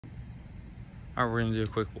All right, we're gonna do a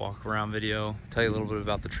quick walk around video, tell you a little bit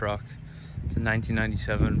about the truck. It's a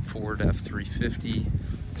 1997 Ford F-350,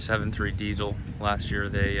 7.3 diesel. Last year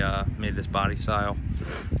they made this body style.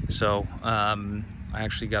 So I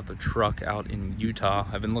actually got the truck out in Utah.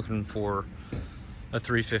 I've been looking for a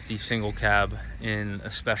 350 single cab in a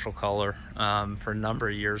special color for a number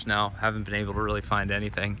of years now. Haven't been able to really find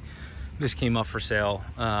anything. This came up for sale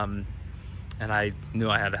and I knew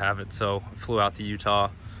I had to have it, so I flew out to Utah,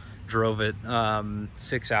 drove it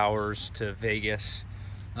 6 hours to Vegas.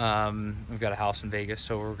 We've got a house in Vegas,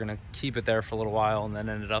 so we're gonna keep it there for a little while, and then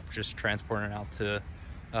ended up just transporting it out to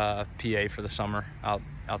PA for the summer,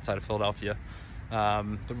 outside of Philadelphia.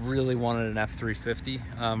 But really wanted an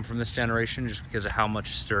F-350 from this generation, just because of how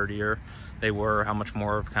much sturdier they were, how much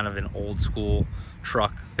more of kind of an old school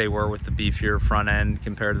truck they were with the beefier front end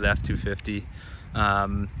compared to the F-250.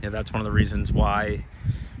 Yeah, that's one of the reasons why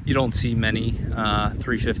you don't see many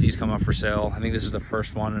 350s come up for sale. I think this is the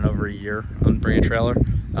first one in over a year on Bring a Trailer.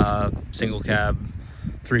 Single cab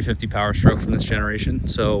 350 Powerstroke from this generation.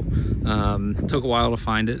 So took a while to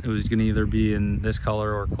find it. It was gonna either be in this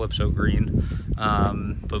color or Calypso green,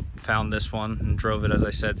 but found this one and drove it, as I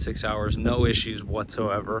said, 6 hours, no issues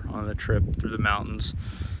whatsoever on the trip through the mountains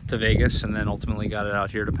to Vegas, and then ultimately got it out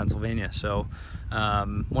here to Pennsylvania. So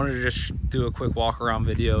wanted to just do a quick walk around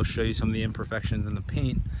video, show you some of the imperfections in the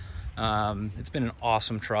paint. It's been an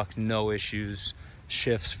awesome truck, no issues,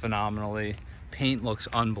 shifts phenomenally, paint looks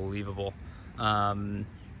unbelievable.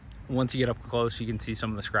 Once you get up close, you can see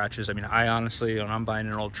some of the scratches. I mean, I honestly, when I'm buying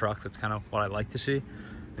an old truck, that's kind of what I like to see,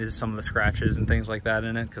 is some of the scratches and things like that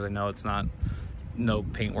in it, because I know it's not no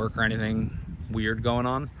paint work or anything weird going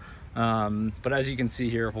on. But as you can see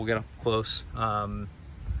here, we'll get up close.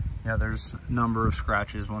 Yeah, there's a number of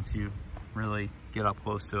scratches once you really get up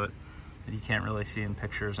close to it that you can't really see in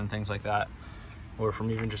pictures and things like that, or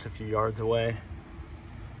from even just a few yards away.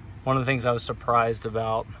 One of the things I was surprised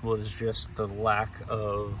about was just the lack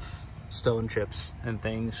of stone chips and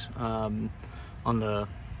things on the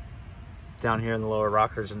down here in the lower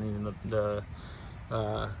rockers, and even the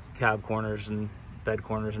cab corners and bed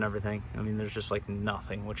corners and everything. I mean, there's just like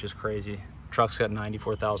nothing, which is crazy. Truck's got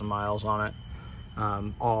 94,000 miles on it,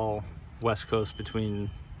 all West Coast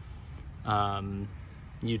between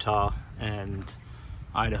Utah and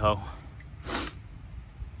Idaho.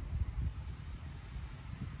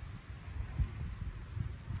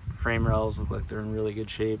 Frame rails look like they're in really good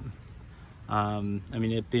shape. I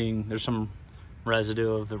mean, there's some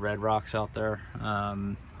residue of the red rocks out there,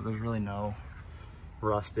 but there's really no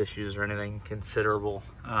rust issues or anything considerable.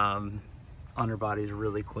 Underbody is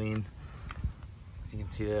really clean. As you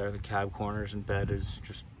can see there, the cab corners and bed is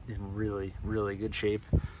just in really, really good shape.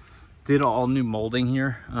 Did all new molding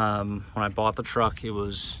here. When I bought the truck, they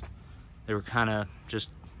were kind of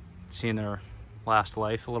just seeing their last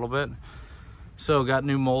life a little bit. So got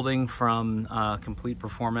new molding from Complete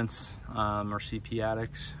Performance or CP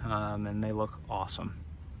Addicts, and they look awesome.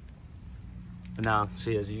 But now,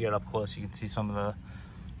 see, as you get up close, you can see some of the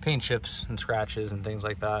paint chips and scratches and things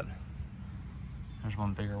like that. There's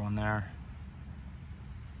one bigger one there.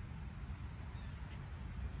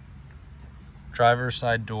 Driver's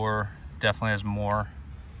side door definitely has more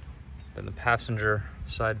than the passenger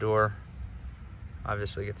side door.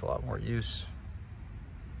 Obviously gets a lot more use.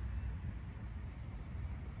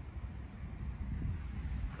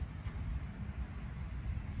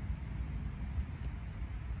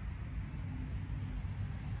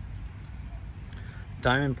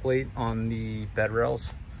 Diamond plate on the bed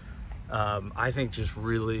rails, I think just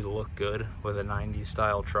really look good with a 90s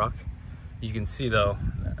style truck. You can see though,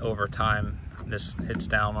 over time, this hits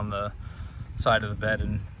down on the side of the bed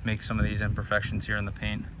and makes some of these imperfections here in the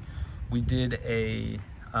paint. We did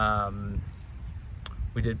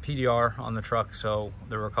PDR on the truck, so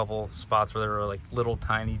there were a couple spots where there were like little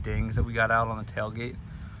tiny dings that we got out on the tailgate,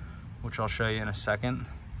 which I'll show you in a second.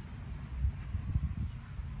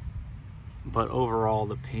 But overall,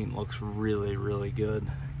 the paint looks really, really good.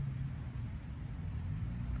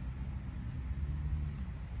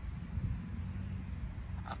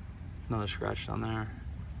 Another scratch down there.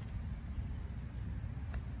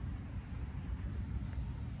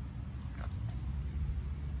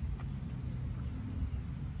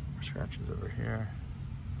 Scratches over here.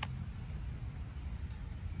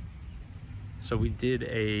 So we did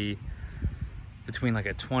between like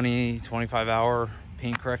a 20-25 hour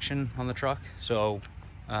paint correction on the truck. So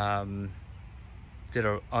did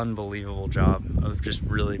an unbelievable job of just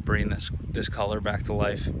really bringing this color back to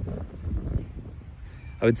life.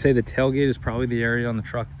 I would say the tailgate is probably the area on the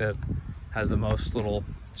truck that has the most little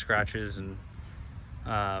scratches and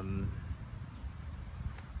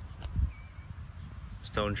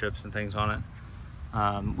stone chips and things on it.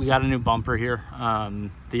 We got a new bumper here.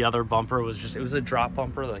 The other bumper was it was a drop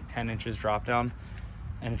bumper, like 10 inches drop down,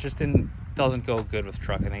 and it just doesn't go good with the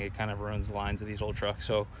truck. I think it kind of ruins the lines of these old trucks.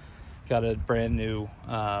 So got a brand new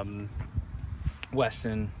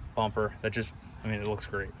Weston bumper that just, I mean, it looks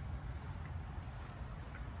great.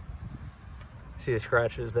 See the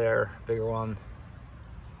scratches there, bigger one.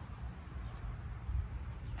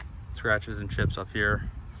 Scratches and chips up here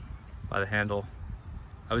by the handle.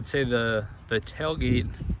 I would say the tailgate,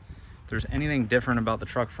 if there's anything different about the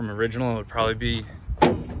truck from original, it would probably be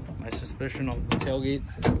my suspicion of the tailgate.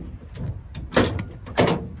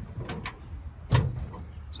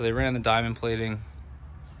 So they ran the diamond plating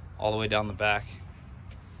all the way down the back.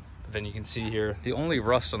 But then you can see here, the only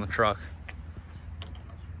rust on the truck,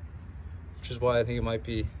 which is why I think it might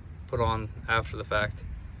be put on after the fact,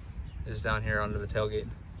 is down here under the tailgate.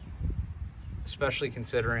 Especially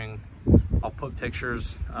considering, I'll put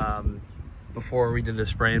pictures before we did the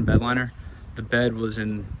spray and bed liner. The bed was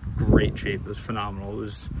in great shape. It was phenomenal.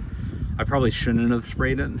 I probably shouldn't have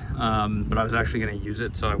sprayed it, but I was actually going to use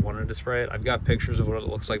it, so I wanted to spray it. I've got pictures of what it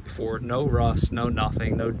looks like before. No rust, no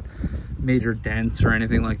nothing, no major dents or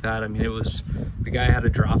anything like that. I mean, the guy had a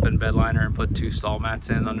drop-in bed liner and put 2 stall mats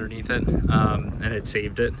in underneath it, and it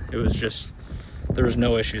saved it. It was just, there was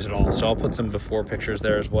no issues at all. So I'll put some before pictures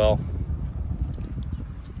there as well.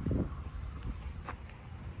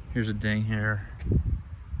 Here's a ding here.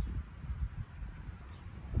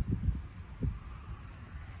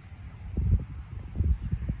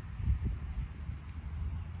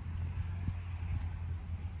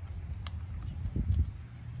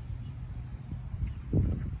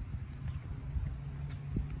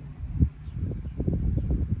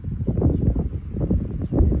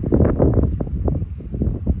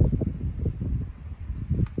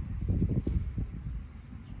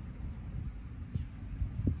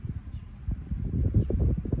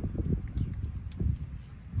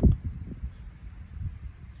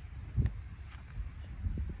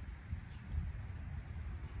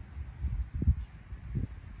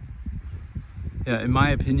 Yeah, in my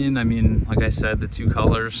opinion, I mean, like I said, the 2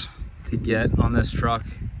 colors to get on this truck,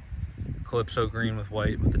 Calypso green with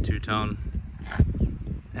white with the 2-tone,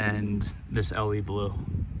 and this LE blue.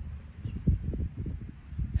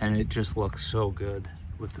 And it just looks so good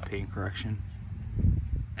with the paint correction.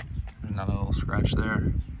 Another little scratch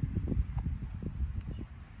there.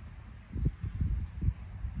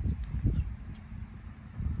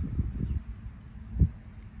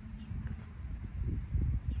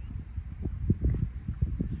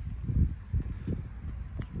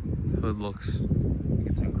 Hood looks like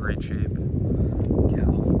it's in great shape.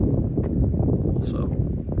 Cowl also.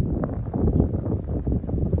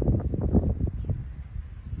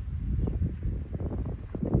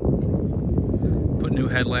 Put new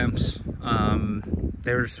headlamps.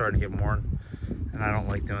 They were just starting to get worn, and I don't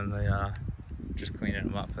like doing the just cleaning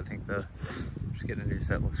them up. I think just getting a new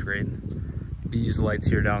set looks great. These lights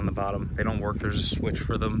here down on the bottom, they don't work. There's a switch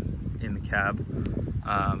for them in the cab.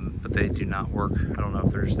 But they do not work. I don't know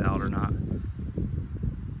if they're just out or not.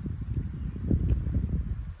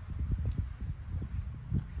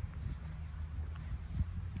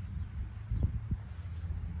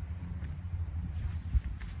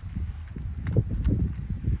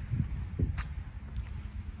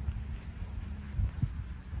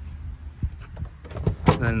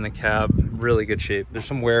 Then the cab, really good shape. There's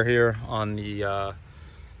some wear here on the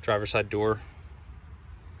driver's side door.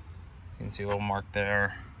 You can see a little mark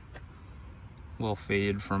there, a little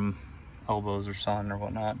fade from elbows or sun or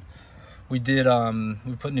whatnot. We did,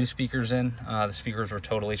 we put new speakers in. The speakers were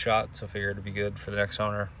totally shot, so I figured it'd be good for the next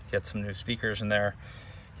owner. Get some new speakers in there,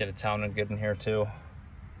 get it sounding good in here too.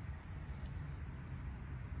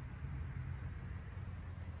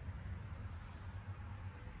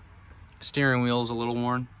 Steering wheel is a little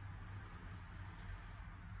worn.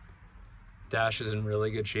 Dash is in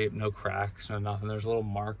really good shape, no cracks, no nothing. There's a little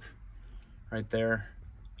mark right there.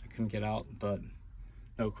 I couldn't get out, but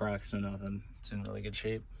no cracks, no nothing. It's in really good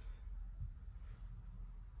shape.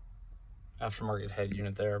 Aftermarket head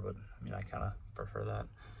unit there, but I mean, I kind of prefer that.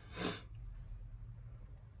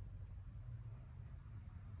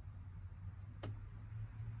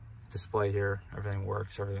 Display here, everything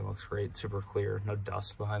works, everything looks great, super clear, no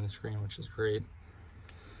dust behind the screen, which is great.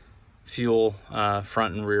 Fuel,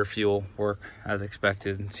 front and rear fuel work as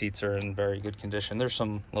expected, and seats are in very good condition. There's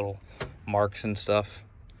some little marks and stuff,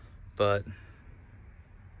 but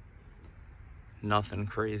nothing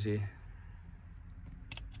crazy.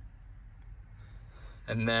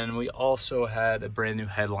 And then we also had a brand new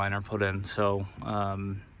headliner put in. So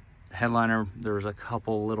headliner, there was a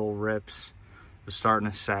couple little rips was starting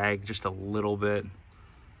to sag just a little bit,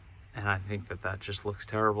 and I think that that just looks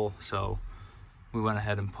terrible. So we went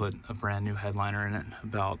ahead and put a brand new headliner in it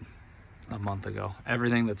about a month ago.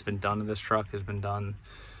 Everything that's been done to this truck has been done,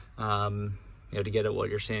 you know, to get it what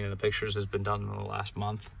you're seeing in the pictures has been done in the last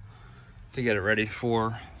month to get it ready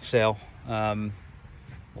for sale.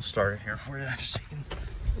 We'll start it here for you just so you can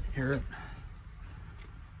hear it.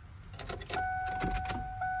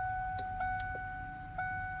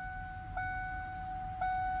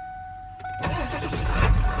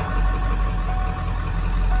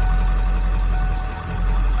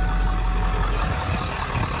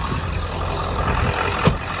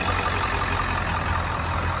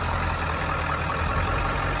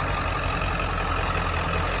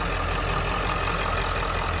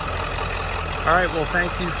 All right, well,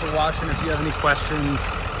 thank you for watching. If you have any questions,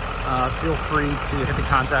 feel free to hit the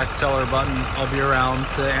contact seller button. I'll be around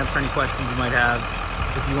to answer any questions you might have.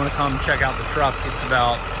 If you want to come check out the truck, it's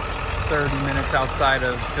about 30 minutes outside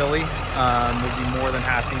of Philly. We'd be more than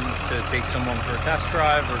happy to take someone for a test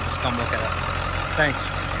drive or just come look at it. Thanks.